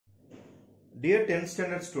Dear 10th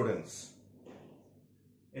standard students,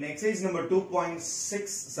 in exercise number 2.6,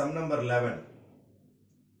 sum number 11,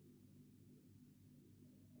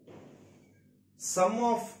 sum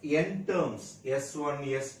of n terms S1,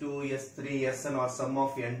 S2, S3, Sn or sum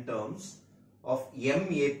of n terms of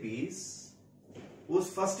MAPs whose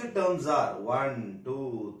first terms are 1,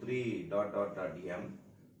 2, 3, m,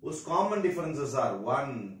 whose common differences are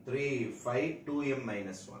 1, 3, 5, 2m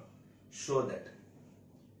minus 1. Show that.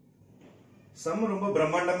 Sum ரொம்ப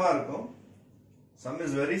பிரம்மாண்டமா இருக்கும். Sum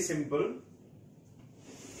is very simple.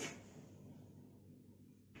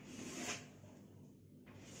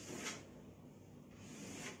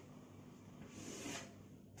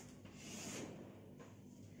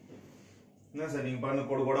 என்ன sir நீங்க பாருங்க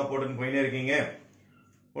கோடு கோடா போட்டுன்னு போயினே இருக்கீங்க.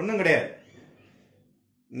 ஒண்ணும் கிடையாது.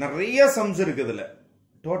 நிறைய சம்ஸ் இருக்குதுல.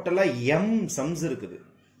 டோட்டலா m சம்ஸ் இருக்குது.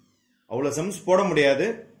 அவ்வளவு சம்ஸ் போட முடியாது.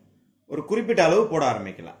 ஒரு குறிப்பிட்ட அளவு போட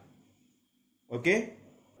ஆரம்பிக்கலாம். ஓகே,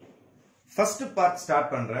 ஃபர்ஸ்ட் பார்ட்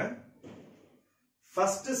ஸ்டார்ட் பண்றேன்.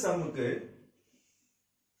 ஃபர்ஸ்ட் சம்முக்கு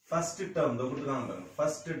ஃபர்ஸ்ட் டேர்ம் கொடுத்துருக்காங்க.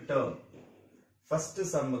 First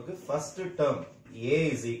சம்முக்கு first term a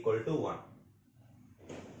is equal to 1.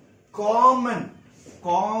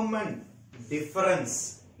 Common difference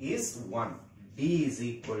is 1. d is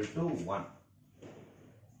equal to 1.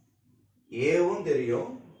 a வும் தெரியும்,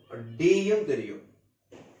 d யும் தெரியும்.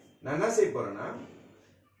 நான் என்ன செய்ய போறேன்னா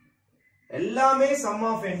எல்லாமே sum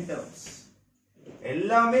of n terms.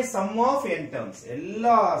 எல்லா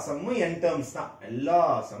சம்மும் n terms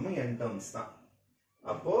தான்.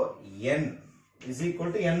 அப்போ n is equal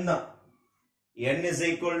to n தான். n is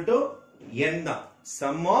equal to n தான்.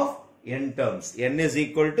 sum of n terms. n is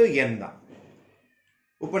equal to n தான்.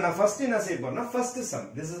 இப்போ நான் ஃபர்ஸ்ட் என்ன செய்ய போறேன்னா first sum.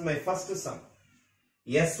 This is my first sum.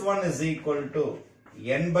 S1 is equal to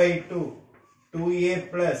n by 2 2a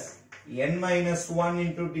plus n minus 1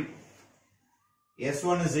 into d.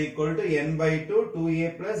 S1 is equal to n by 2 2a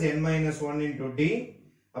plus n minus 1 into d.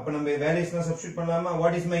 அப்ப நம்ம values எல்லாம் substitute பண்ணலாமா?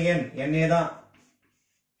 What is my n? n a தான்.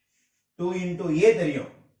 2 into a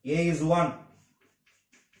தெரியும். a is 1.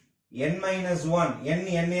 n minus 1 n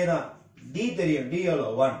a தான். d தெரியும். d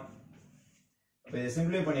எவ்வளவு? 1. அப்ப இதை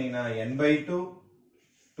சிம்பிளை பண்ணீங்கன்னா n by 2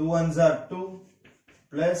 2 ones are 2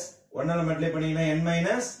 plus 1 ஆல மல்டிப்ளை பண்ணீங்கன்னா n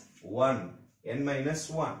minus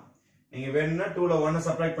 1. நீங்க வேணும்னா 2 ல 1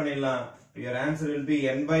 சப்ட்ராக்ட் பண்ணிடலாம். Your answer will be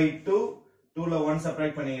n by 2. 2 ல 1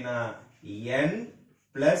 subtract பண்ணீங்கன்னா n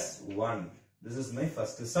plus 1. This is my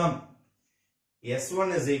first sum. S1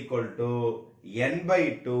 is equal to n by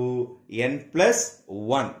 2 n plus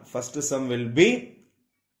 1. First sum will be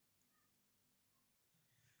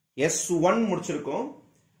S1 முடிச்சிருக்கோம்.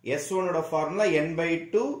 S1 ஓட formula n by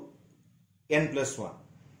 2 n plus 1.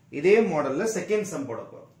 இதே மாடல்ல second sum போட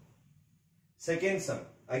போறோம். Second sum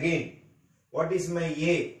again, what is my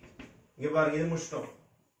a? இங்க பாருங்க, இது முடிச்சிட்டோம்.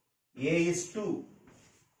 a is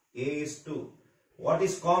 2. What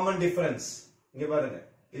is common difference? இங்க பாருங்க,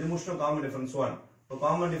 இது முடிச்சிட்டோம். common difference 1. இப்போ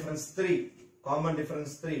common difference 3.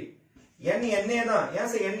 n na தான். ஏன்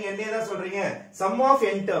சார் n na தான் சொல்றீங்க? sum of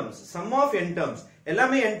n terms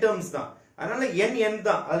எல்லாமே n terms தான். அதனால n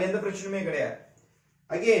தான். அதுல எந்த பிரச்சனையுமே கிடையாது.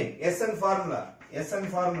 again Sn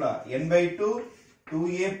formula n by 2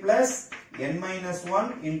 2a plus n minus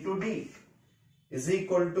 1 into d is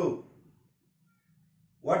equal to,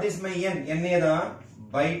 what is my n? n a தான்.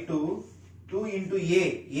 by 2 into a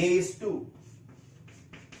is 2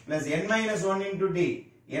 plus n minus 1 into d.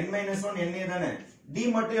 n minus 1 n a தானே. d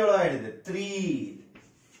மட்டும் எவ்வளவு ஆயிடுது? 3.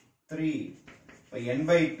 இப்போ n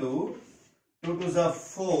by 2 2 2s are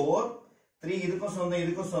 4. 3 இதுக்கும்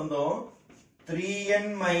சொந்தம் 3n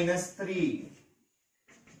minus 3.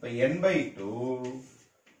 இப்போ n by 2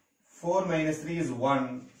 4 minus 3 is 1.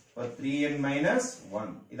 இப்போ 3n minus 1.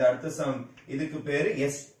 இது அடுத்த sum. இதுக்கு பேரு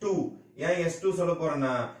S2. ஏன் S2 சொல்ல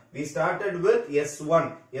போறேன்னா, we started with S1.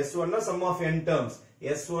 S1 னா sum of n terms.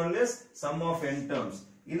 S1 is sum of n terms.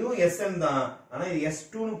 இதுவும் Sn தான். ஆனா இது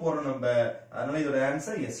S2 னு போறோம் நம்ம. அதனால இதோட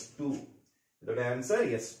ஆன்சர் S2.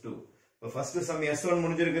 இப்போ ஃபர்ஸ்ட் சம் S1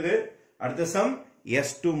 முடிஞ்சிருக்குது. அடுத்த சம்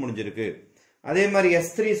S2 முடிஞ்சிருக்கு. அதே மாதிரி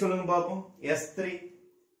S3 சொல்லுங்க பாப்போம். S3.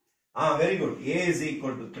 very good. a is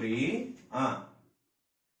equal to 3.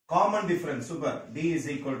 common difference super. d is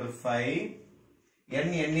equal to 5. n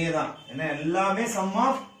na தான். என்ன எல்லாமே sum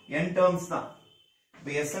of n terms தான். இப்போ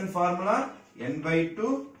Sn formula n by 2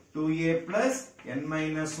 2a plus n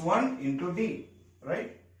minus 1 into d,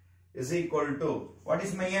 right, is equal to, what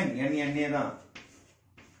is my n? n na தான்.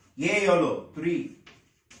 a எவ்வளோ? 3.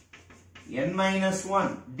 n minus 1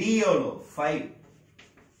 d எவ்வளோ? 5.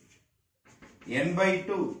 n by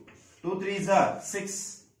 2 2 3s are 6.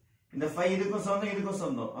 இந்த 5 இதுக்கும்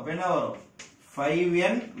சொந்தம். அப்ப என்ன வரும்?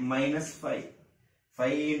 5n minus 5.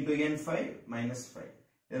 5 into n 5 minus 5.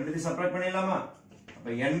 ரெண்டுத்தையும் செப்பரேட் பண்ணிடலாமா? அப்ப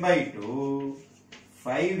n by 2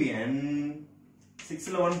 5n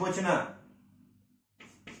 6ல 1 போச்சுனா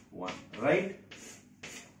 1, right?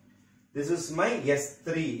 This is my S3.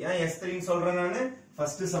 ஏன் S3 ன்னு சொல்றேன் நானு?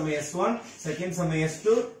 First sum S1, second sum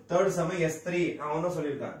S2, third sum S3. நான் வந்து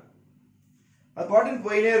சொல்லிருக்கேன். அது பாட்டுக்கு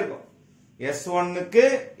போயிட்டே இருக்கும். S1 க்கு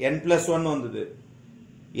n+1 வந்தது.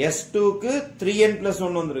 S2 க்கு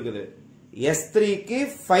 3n+1 வந்திருக்குது. S3 க்கு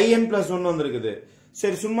 5n+1 வந்திருக்குது.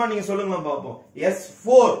 சரி சும்மா நீங்க சொல்லுங்க பாப்போம்.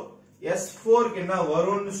 S4 க்கு என்ன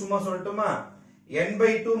வரும்னு சும்மா சொல்லட்டுமா? n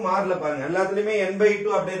by 2 மாறல பாருங்க. எல்லாத்துலயுமே n by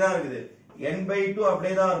 2 அப்படியே தான் இருக்குது. n by 2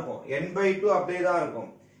 அப்படியே தான் இருக்கும். n by 2 அப்படியே தான் இருக்கும்.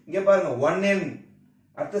 இங்க பாருங்க 1n,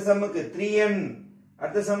 அடுத்த சம்முக்கு 3n,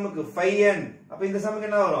 அடுத்த சம்முக்கு 5n. அப்ப இந்த சம்முக்கு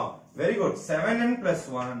என்ன வரும்? Very good,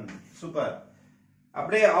 7n+1. சூப்பர்.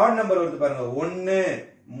 அப்படியே ஆட் நம்பர் வருது பாருங்க. 1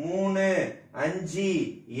 3 5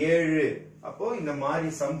 7. அப்போ இந்த மாதிரி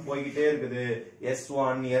சம் போய்கிட்டே இருக்குது.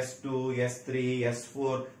 S1 S2 S3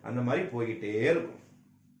 S4 அந்த மாதிரி போய்கிட்டே இருக்கும்.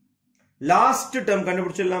 Last term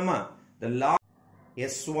கண்டுபிடிச்சிடலாமா? the last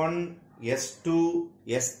S1 S2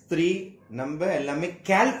 S3 நம்ம எல்லாமே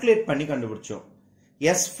கால்குலேட் பண்ணி கண்டுபிடிச்சோம்.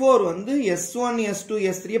 S4 வந்து S1 S2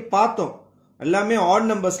 S3 பார்த்தோம். எல்லாமே ஆட்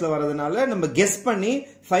நம்பர்ஸ்ல வரதுனால நம்ம கெஸ் பண்ணி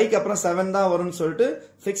 5க்கு அப்புறம் 7 தான் வரும்னு சொல்லிட்டு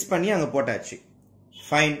ஃபிக்ஸ் பண்ணி அங்க போட்டாச்சு.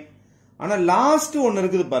 ஃபைன். ஆனா லாஸ்ட் ஒன்னு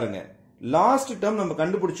இருக்குது பாருங்க. லாஸ்ட் டேர்ம் நம்ம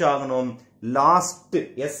கண்டுபிடிச்சாகணும். லாஸ்ட்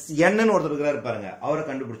Sn ன்னு ஒருத்தர் இருக்கிறாரு பாருங்க, அவரை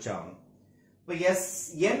கண்டுபிடிச்சாகணும். இப்ப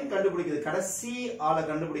Sn கண்டுபிடிக்கிறது, கடைசி ஆளை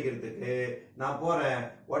கண்டுபிடிக்கிறதுக்கு நான் போறேன்.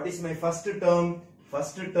 What is my first term?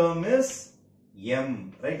 First term is m,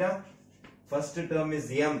 ரைட்டா? First term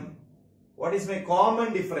is m. What is my common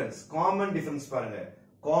difference? Common difference பாருங்க.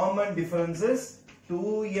 Common difference is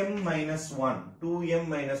 2m minus 1. 2m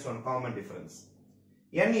minus 1 common difference.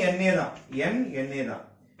 n n தான். n n தான்.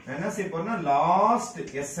 நான் என்ன செய்ய போறேன்னா last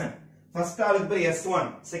Sn. First ஆளுக்கு பேர் S1,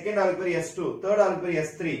 செகண்ட் ஆளுக்கு பேர் S2, தேர்ட் ஆளுக்கு பேர்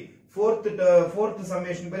S3, ஃபோர்த்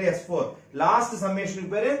சம்மேஷன் பேர் S4, லாஸ்ட் சம்மேஷன்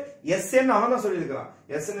பேர் Sn. அவன் தான் சொல்லி இருக்கான்.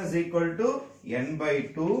 Sn is equal to n by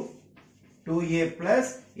 2 2a plus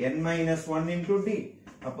n minus 1 into d.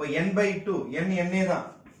 அப்போ n by 2, n n தான்,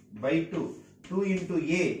 by 2, 2 into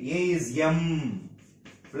a is m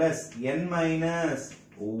plus n minus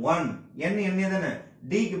 1, n n தானே,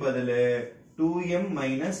 d க்கு பதிலு 2m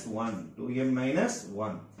minus 1, 2m minus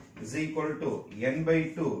 1 is equal to n by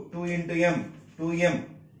 2, 2 into m, 2m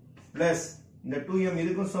plus இந்த 2m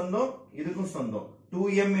இதுக்கும் சொந்தம்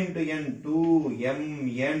 2m into n,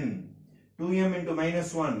 2mn, 2m into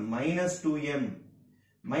minus 1, minus 2m,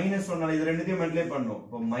 minus 1 இது ரெண்டுத்தையும் multiply பண்ணனும்.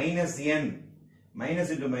 அப்ப minus n, minus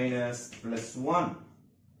into minus plus 1,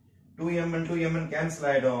 2mn 2mn cancel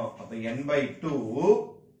ஆயிடும். அப்ப n by 2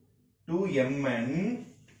 2mn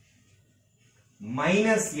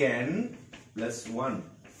minus n plus 1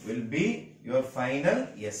 will be your final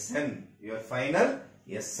Sn. Your final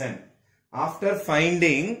Sn. After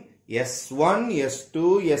finding S1, S2,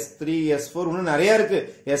 S3, S4 இன்னும் நிறைய இருக்கு.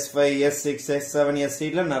 S5, S6, S7,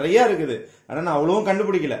 S8 ல நிறைய இருக்குது. ஆனா நான் அவ்வளவும்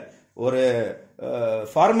கண்டுபிடிக்கல. ஒரு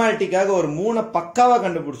ஃபார்மாலிட்டிக்காக ஒரு 3 பக்காவா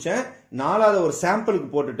கண்டுபிடிச்சேன். 4வது ஒரு சாம்பிளுக்கு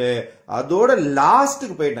போட்டுட்டு அதோட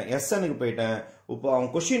லாஸ்ட்டுக்கு போயிட்டேன். Snக்கு போயிட்டேன். இப்போ அவன்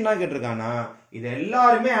கொஸ்டின் என்ன கேட்டிருக்கானா, இது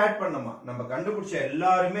எல்லாருமே ஆட் பண்ணமா, நம்ம கண்டுபிடிச்ச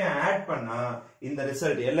எல்லாருமே ஆட் பண்ணா இந்த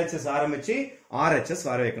ரிசல்ட் LHS ஆரம்பிச்சு RHS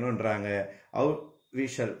வர வைக்கணும்ன்றாங்க. We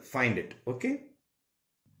shall find it. Okay.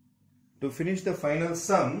 To finish the final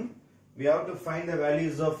sum, we have to find the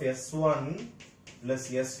values of S1 plus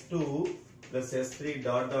S2 plus S3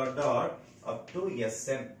 dot dot dot up to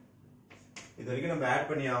Sn. இது வரைக்கும் நம்ம add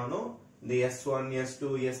பண்ணி ஆகணும். இந்த S1,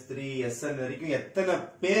 S2, S3, Sn வரைக்கும் எத்தனை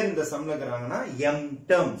பேர் இந்த சம்ல இருக்கிறாங்கன்னா m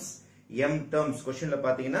terms. m terms क्वेश्चनல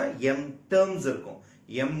பாத்தீங்கன்னா m terms இருக்கும்.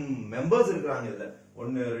 m members இருக்காங்க இதுல.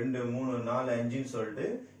 1 2 3 4 5 ன்னு சொல்லிட்டு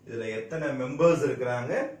இதுல எத்தனை மெம்பர்ஸ்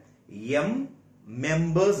இருக்காங்க? m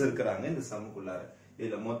members இருக்காங்க இந்த சம்முக்குள்ளார.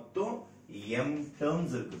 இதுல மொத்தம் m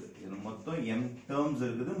terms இருக்குது. இதுல மொத்தம் m terms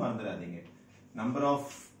இருக்குது, மறந்துடாதீங்க. நம்பர் ஆஃப்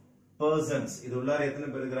பர்சன்ஸ் இது உள்ளார எத்தனை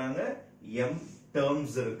பேர் இருக்காங்க? m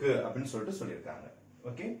terms இருக்கு அப்படின்னு சொல்லிட்டு சொல்லிருக்காங்க.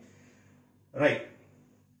 Okay right.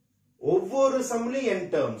 ஒவ்வொரு சம்லயும் n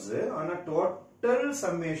terms, ஆனா டோட்டல்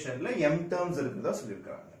சம்மேஷன்ல m terms இருக்குதா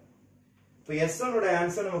சொல்லிருக்காங்க. இப்போ S1 ஓட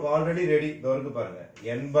ஆன்சர் நமக்கு ஆல்ரெடி ரெடி. இதோ இருக்கு பாருங்க.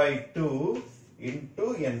 n by 2 into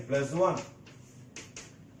n plus 1.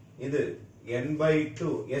 இது n by 2.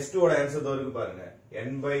 S2 ஓட ஆன்சர் இதோ இருக்கு பாருங்க.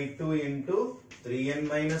 n by 2 into 3n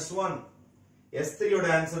minus 1. S3 ஓட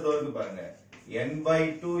ஆன்சர் இதோ இருக்கு பாருங்க. n by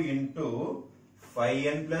 2 into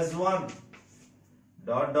 5n plus 1.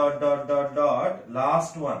 Dot dot dot dot dot.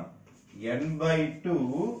 Last one. n by 2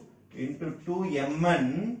 into 2mn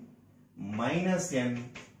minus n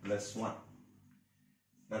plus 1.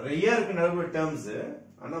 நிறைய இருக்கு நடுவுல terms.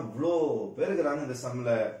 ஆனா இவ்ளோ பேர் இருக்காங்க இந்த சம்ல.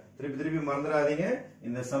 திருப்பி மறந்துடாதீங்க.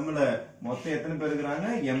 இந்த சம்ல மொத்தம் எத்தனை பேர் இருக்காங்க?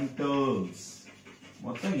 m terms.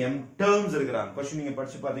 மொத்தம் m terms இருக்காங்க. क्वेश्चन நீங்க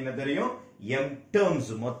படிச்சு பாத்தீங்கன்னா தெரியும். m terms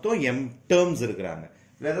மொத்தம் m terms இருக்காங்க.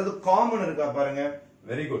 இதுல ஏதாவது காமன் இருக்கா பாருங்க.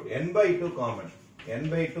 Very good. n by 2 common. n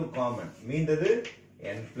by 2 common. மீந்தது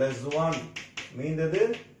n plus 1. மீந்தது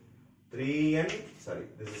 3n, sorry,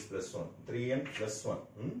 this is plus 1. 3n plus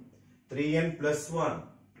 1. 3n plus 1.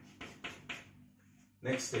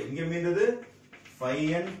 Next, இங்க மீந்தது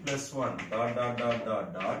 5n plus 1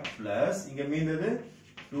 dot plus இங்க மீந்தது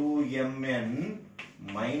 2mn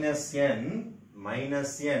minus n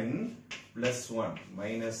plus 1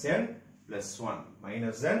 minus n plus 1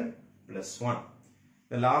 minus n plus 1.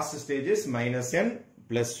 The last stage is minus n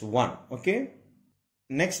plus 1. Okay.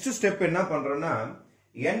 Next step என்ன பண்றோம்னா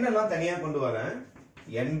n எல்லாம் தனியா கொண்டு வரேன்.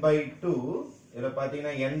 n by 2 இதுல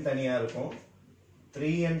பாத்தீங்கன்னா n தனியா இருக்கும்,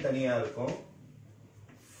 3n தனியா இருக்கும்,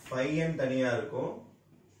 5n தனியா இருக்கும்,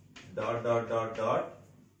 dot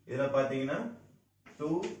இதுல பாத்தீங்கன்னா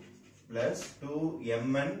 2 plus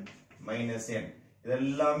 2mn minus n.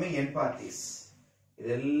 இதெல்லாமே n parties.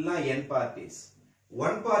 இதெல்லாம் n parties.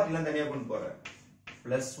 one part எல்லாம் தனியா கொண்டு போறேன்.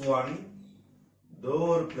 plus 1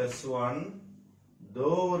 door plus 1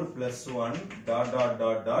 door plus 1 dot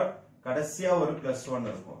கடைசியா ஒரு plus 1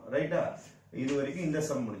 இருக்கும். ரைட்டா? இது வரைக்கும் இந்த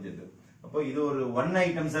சம் முடிஞ்சது. அப்போ இது ஒரு 1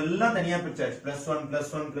 ஐட்டம்ஸ் எல்லாம் தனியா பிரிச்சாச்சு. plus 1 plus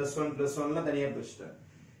 1 plus 1 plus 1 எல்லாம் தனியா பிரிச்சிட்டேன்.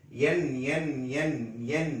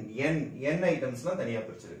 n ஐட்டம்ஸ் எல்லாம் தனியா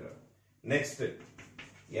பிரிச்சிருக்கேன். நெக்ஸ்ட்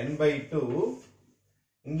n by 2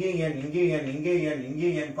 இங்கே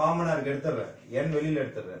n காமனா இருக்கு, எடுத்துறேன். n வெளியில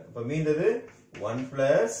எடுத்துறேன். அப்ப மீந்தது 1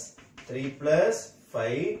 plus 3 plus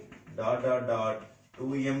 5 dot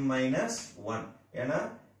 2m minus 1. ஏன்னா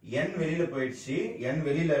n வெளியில போயிடுச்சு, n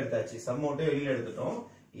வெளியில எடுத்தாச்சு, சம் மட்டும் வெளியில எடுத்துட்டோம்.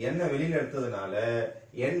 n வெளியில எடுத்ததுனால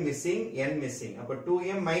n missing. அப்ப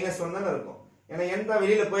 2m minus 1 தான இருக்கும். ஏன்னா n தான்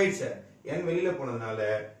வெளியில போயிடுச்சு. n வெளியில போனதுனால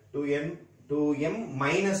 2m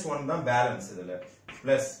minus 1 தான் பேலன்ஸ் இதுல.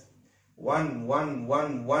 plus 1.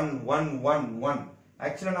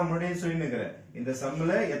 ஆக்சுவலா நான் முன்னாடியே சொல்லிருக்கிறேன். இந்த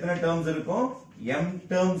சம்ல எத்தனை டேர்ம்ஸ் இருக்கும்? m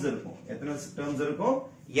டேர்ம்ஸ் இருக்கும். எத்தனை டேர்ம்ஸ் இருக்கும்?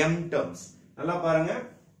 m terms. நல்லா பாருங்க.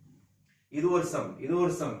 இது ஒரு சம், இது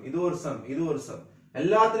ஒரு சம், இது ஒரு சம், இது ஒரு சம்.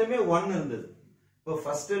 எல்லாத்துலயுமே 1 இருந்தது. இப்போ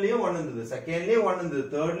ஃபர்ஸ்ட்லயும் 1 இருந்தது, செகண்ட்லயும் 1 இருந்தது,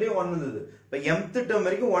 தேர்ட்லயும் 1 இருந்தது. இப்போ mth டேர்ம்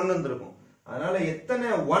வரைக்கும் 1 வந்திருக்கும். அதனால எத்தனை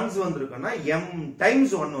 1s வந்திருக்கும்னா m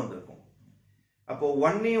டைம்ஸ் 1 வந்திருக்கும். அப்போ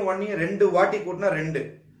 1 ரெண்டு வாட்டி கூட்டினா 2,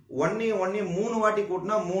 1 3 வாட்டி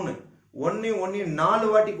கூட்டினா 3, 1 4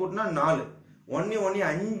 வாட்டி கூட்டினா 4, 1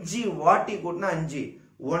 5 வாட்டி கூட்டினா 5,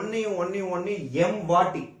 1 m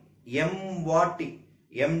வாட்டி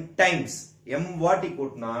m டைம்ஸ் m வாட்டி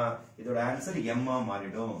கூட்டினா இதோட ஆன்சர் m ஆ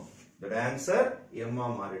மாறிடும். இதோட ஆன்சர் m ஆ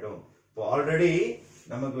மாறிடும். இப்போ ஆல்ரெடி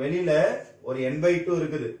நமக்கு வெளியில ஒரு n by 2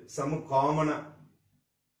 இருக்குது, சம் காமனா.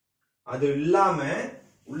 அது இல்லாம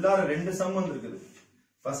உள்ளார ரெண்டு சம் வந்திருக்குது.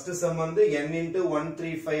 ஃபர்ஸ்ட் சம் வந்து n into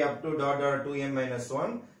 135 up to dot 2m minus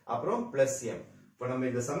 1 அப்புறம் plus m. இப்போ நம்ம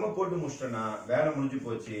இந்த சம்ம போட்டு முடிச்சிட்டோம்னா வேலை முடிஞ்சு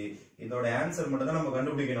போச்சு. இதோட ஆன்சர் மட்டும் தான் நம்ம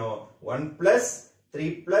கண்டுபிடிக்கணும். 1 plus 3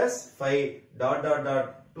 plus 5 dot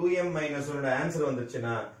 2m minus 1 answer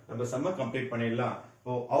வந்துச்சுன்னா நம்ம சம்ம கம்ப்ளீட் பண்ணிடலாம்.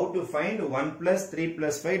 இப்போ how to find 1 plus 3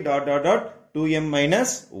 plus 5 dot 2m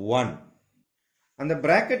minus 1. அந்த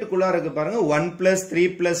பிராக்கெட்டுக்குள்ள இருக்கு பாருங்க, 1 plus 3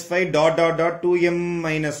 plus 5 dot 2m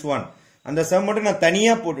minus 1. அந்த சம் மட்டும் நான்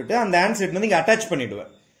தனியா போட்டுட்டு அந்த ஆன்சர் வந்து இங்க அட்டாச்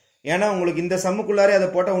பண்ணிடுவேன். ஏன்னா உங்களுக்கு இந்த சம்முக்குள்ளாரே அதை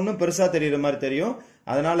போட்டா இன்னும் பெருசா தெரியுற மாதிரி தெரியும்.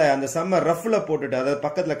 அதனால அந்த சம்ம ரஃப்ல போட்டுட்டு அதாவது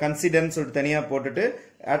பக்கத்துல கன்சிடர்னு சொல்லிட்டு தனியா போட்டுட்டு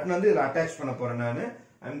வந்து இதுல அட்டாச் பண்ண போறேன் நானு.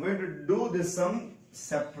 I'm going to do this sum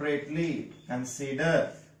separately. Consider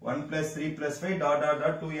 1 plus 3 plus 5 dot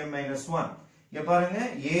 2m minus 1. இங்க பாருங்க,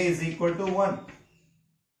 a is equal to 1,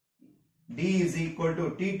 d is equal to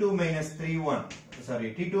t2 minus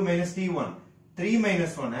 3 t2 minus t1, 3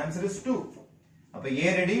 minus 1, answer is 2. அப்ப a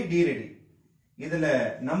ready, d ready. இதுல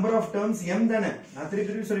number of terms m தானே, நான்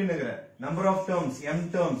திருப்பி சொல்லிருக்கிறேன். number of terms m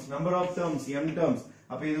terms, number of terms m terms.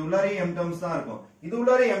 அப்ப இது உள்ளாரே m terms தான் இருக்கும், இது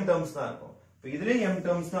உள்ளாரே m terms தான் இருக்கும். இப்ப இதுலயே m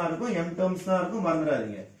terms தான் இருக்கும், m terms தான் இருக்கும்,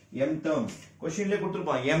 மறந்துடாதீங்க. m terms क्वेश्चनலயே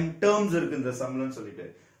கொடுத்திருப்பான், m terms இருக்கு இந்த சம்லன்னு சொல்லிட்டு.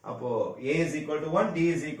 அப்போ a is equal to 1, d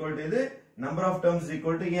is equal to இது, number of terms is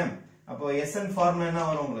equal to m. அப்போ Sn ஃபார்முலா என்ன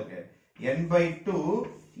வரும் உங்களுக்கு? n by 2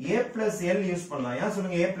 a plus l use பண்ணலாம். ஏன்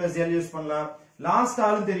சொல்லுங்க a plus l யூஸ் பண்ணலாம்? லாஸ்ட்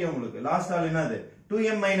ஆலும் தெரியும் உங்களுக்கு. லாஸ்ட் ஆல் என்னது?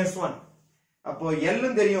 2m minus 1. அப்போ l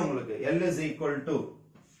ம் தெரியும் உங்களுக்கு. l is equal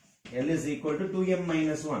to 2m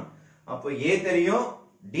minus 1. அப்போ a தெரியும்,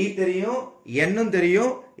 d தெரியும், n ம்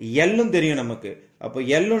தெரியும், l ம் தெரியும் நமக்கு. அப்போ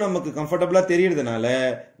l ம் நமக்கு கம்ஃபர்ட்டபிளா தெரியறதுனால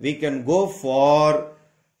we can go for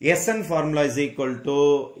Sn formula is equal to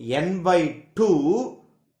n by 2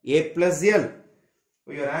 a plus l.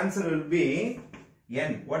 So your answer will be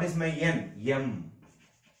n. What is my n? M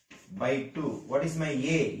by 2. What is my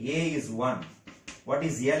a? A is 1. What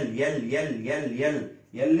is l?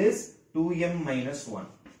 L is 2m minus 1.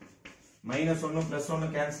 Minus 1 plus 1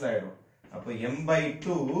 cancel ஆயிடும். அப்போ m by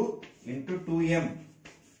 2 into 2m.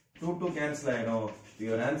 2 cancel ஆயிடும்.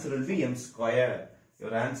 Your answer will be m square.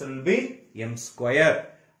 Your answer will be m square.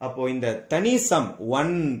 அப்போ இந்த தனி sum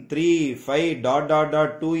 1, 3, 5 ...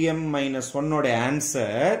 2m minus 1 ஓட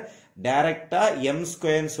answer டைரக்டா m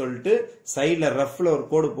square சொல்லிட்டு சைடுல ரஃப்ல ஒரு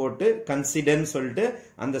கோடு போட்டு கன்சிடர்னு சொல்லிட்டு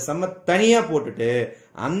அந்த சம்ம தனியா போட்டுட்டு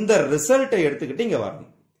அந்த ரிசல்ட்டை எடுத்துக்கிட்டு இங்க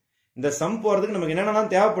வரணும். இந்த சம் போறதுக்கு நமக்கு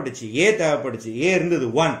என்னென்னலாம் தேவைப்பட்டுச்சு? a தேவைப்பட்டுச்சு, a இருந்தது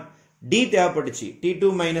 1, d தேவைப்பட்டுச்சு, t2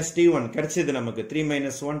 minus t1 கிடைச்சது நமக்கு 3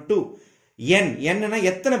 minus 1 2. n என்னன்னா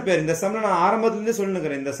எத்தனை பேர்? இந்த சம்ல நான் ஆரம்பத்துல இருந்தே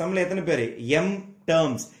சொல்லுகிறேன், இந்த சம்ல எத்தனை பேர்? m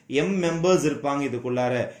terms, m members இருப்பாங்க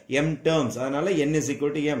இதுக்குள்ளார, m terms. அதனால n is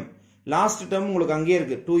equal to m. Last term உங்களுக்கு அங்கேயே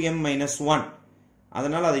இருக்கு 2m minus 1.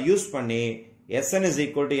 அதனால அதை யூஸ் பண்ணி Sn is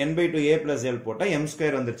equal to n by 2 a plus l போட்டா m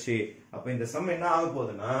ஸ்கொயர் வந்துருச்சு. அப்ப இந்த சம் என்ன ஆக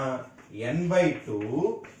போகுதுன்னா n by 2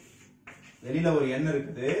 வெளியில ஒரு n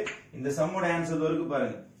இருக்குது. இந்த சம்மோட ஆன்சர் இருக்கு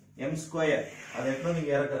பாருங்க, m ஸ்கொயர். அதை எப்படி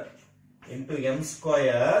நீங்க இறக்க into m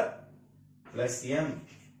square plus m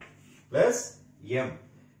plus m.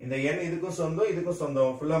 இந்த n இதுக்கும் சொந்தம் இதுக்கும்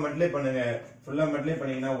சொந்தம். ஃபுல்லா மல்டிப்ளை பண்ணுங்க. ஃபுல்லா மல்டிப்ளை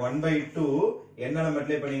பண்ணீங்கன்னா 1 by 2 n ல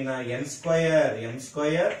மல்டிப்ளை பண்ணீங்கன்னா n square m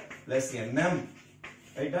square plus nm.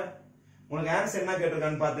 ரைட்டா? உங்களுக்கு ஆன்சர் என்ன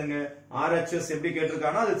கேட்டிருக்கான்னு பாத்துங்க. RHS எப்படி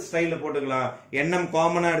கேட்டிருக்கானோ அது ஸ்டைல்ல போட்டுக்கலாம். nm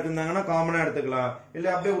காமனா எடுத்துட்டாங்கன்னா காமனா எடுத்துக்கலாம், இல்ல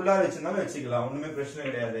அப்படியே உள்ளார வச்சிருந்தாலும் வச்சுக்கலாம், ஒண்ணுமே பிரச்சனை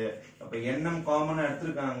கிடையாது. அப்ப nm காமனா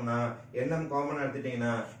எடுத்துட்டாங்கன்னா nm காமனா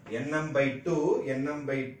எடுத்துட்டீங்கன்னா nm by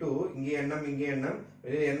 2 இங்க nm இங்க nm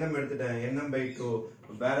வெளிய nm எடுத்துட்டேன் nm by 2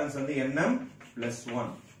 பேலன்ஸ் வந்து nm plus 1.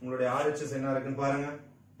 உங்களுடைய RHS என்ன இருக்குன்னு பாருங்க.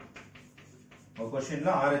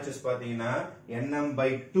 क्वेश्चनல RHS பாத்தீங்கன்னா nm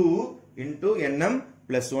by 2 into nm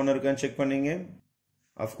plus 1 இருக்கான்னு செக் பண்ணீங்க.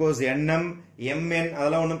 of course nm mn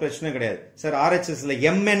அதெல்லாம் ஒண்ணும் பிரச்சனை கிடையாது சார். RHS ல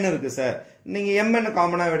mn இருக்கு சார், நீங்க mn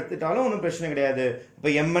காமனா எடுத்துட்டாலும் ஒண்ணும் பிரச்சனை கிடையாது. அப்ப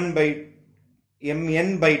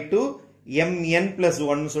mn by 2 mn plus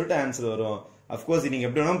 1 சொல்லிட்டு ஆன்சர் வரும். of course நீங்க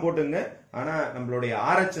எப்படி வேணாலும் போட்டுங்க, ஆனா நம்மளுடைய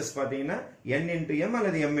RHS பாத்தீங்கன்னா n into m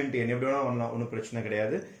அல்லது m into n எப்படி வேணாலும் வரலாம், ஒன்றும் பிரச்சனை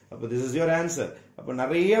கிடையாது. அப்ப this is your answer. அப்ப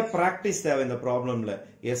நிறைய பிராக்டிஸ் தேவை இந்த ப்ராப்ளம்ல.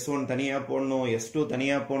 S1 தனியா போடணும், S2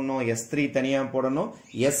 தனியா போடணும், S3 தனியா போடணும்,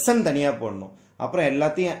 Sn தனியா போடணும், அப்புறம்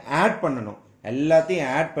எல்லாத்தையும் ஆட் பண்ணணும். எல்லாத்தையும்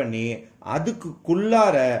ஆட் பண்ணி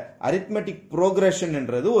அதுக்குள்ளார அரித்மெட்டிக் ப்ரோக்ரஷன்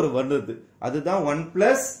என்றது ஒரு வருது. அதுதான் 1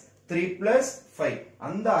 plus 3 plus 5.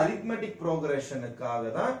 அந்த அரித்மெட்டிக் ப்ரோக்ரஷனுக்காக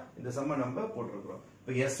தான் இந்த சம்ம நம்ம போட்டிருக்கிறோம்.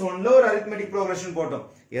 இப்போ S1 ல ஒரு அரித்மெட்டிக் ப்ரோக்ரஷன் போட்டோம்,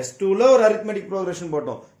 S2 ல ஒரு அரித்மெட்டிக் ப்ரோக்ரஷன்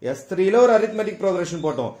போட்டோம், S3 ல ஒரு அரித்மெட்டிக் ப்ரோக்ரஷன்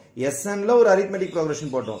போட்டோம், Sn ல ஒரு அரித்மெட்டிக்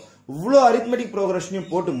ப்ரோக்ரஷன் போட்டோம். இவ்வளோ அரித்மெட்டிக்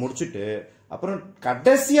ப்ரோக்ரஷனையும் போட்டு முடிச்சுட்டு அப்புறம்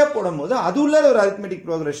கடைசியா போடும்போது அது உள்ள ஒரு அரித்மெட்டிக்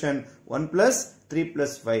ப்ரோக்ரஷன் 1 plus 3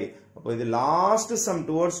 plus 5. அப்போ இது last some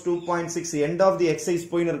towards 2.6 end of the exercise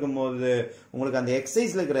போயின்னு இருக்கும்போது உங்களுக்கு அந்த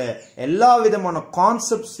எக்ஸசைஸ்ல இருக்கிற எல்லா விதமான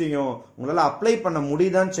கான்செப்ட்ஸையும் உங்களால அப்ளை பண்ண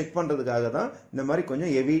முடியுதான்னு செக் பண்றதுக்காக தான் இந்த மாதிரி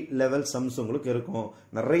கொஞ்சம் ஹெவி லெவல் சம்ஸ் உங்களுக்கு இருக்கும்.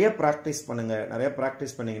 நிறைய பிராக்டிஸ் பண்ணுங்க. நிறைய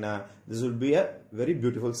பிராக்டிஸ் பண்ணீங்கன்னா this will be a very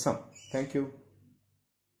beautiful sum. Thank you.